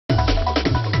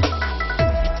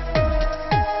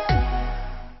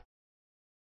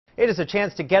It is a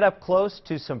chance to get up close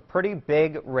to some pretty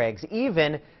big rigs,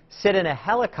 even sit in a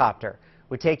helicopter.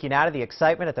 We take you now to the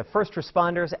excitement at the First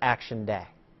Responders Action Day.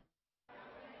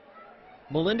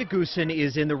 Melinda Goosen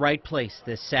is in the right place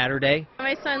this Saturday.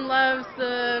 My son loves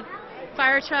the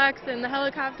fire trucks and the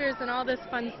helicopters and all this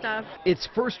fun stuff. It's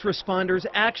First Responders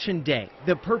Action Day.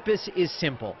 The purpose is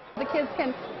simple. The kids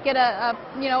can get a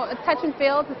touch and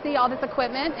feel to see all this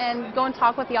equipment and go and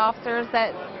talk with the officers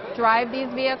that drive these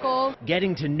vehicles.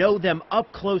 Getting to know them up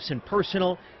close and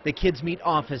personal, the kids meet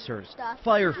officers,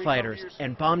 firefighters,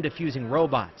 and bomb diffusing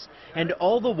robots. And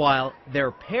all the while,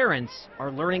 their parents are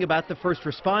learning about the first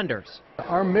responders.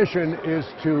 Our mission is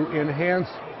to enhance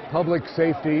public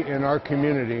safety in our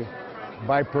community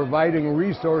by providing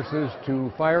resources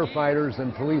to firefighters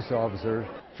and police officers.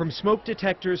 From smoke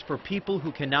detectors for people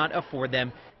who cannot afford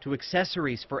them to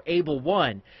accessories for Able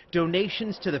One,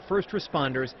 donations to the first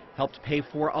responders helped pay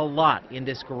for a lot in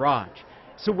this garage.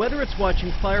 So whether it's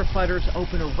watching firefighters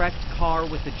open a wrecked car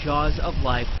with the jaws of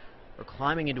life or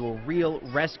climbing into a real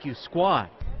rescue squad,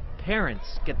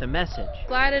 parents get the message.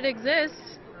 Glad it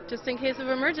exists, just in case of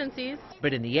emergencies.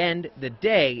 But in the end, the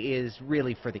day is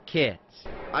really for the kids.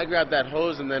 I grab that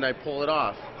hose and then I pull it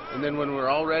off. And then when we're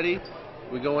all ready,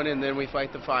 we go in and then we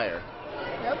fight the fire.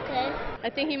 Okay. I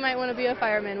think he might want to be a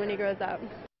fireman when he grows up.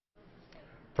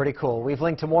 Pretty cool. We've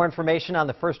linked to more information on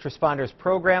the First Responders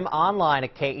program online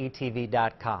at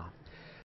KETV.com.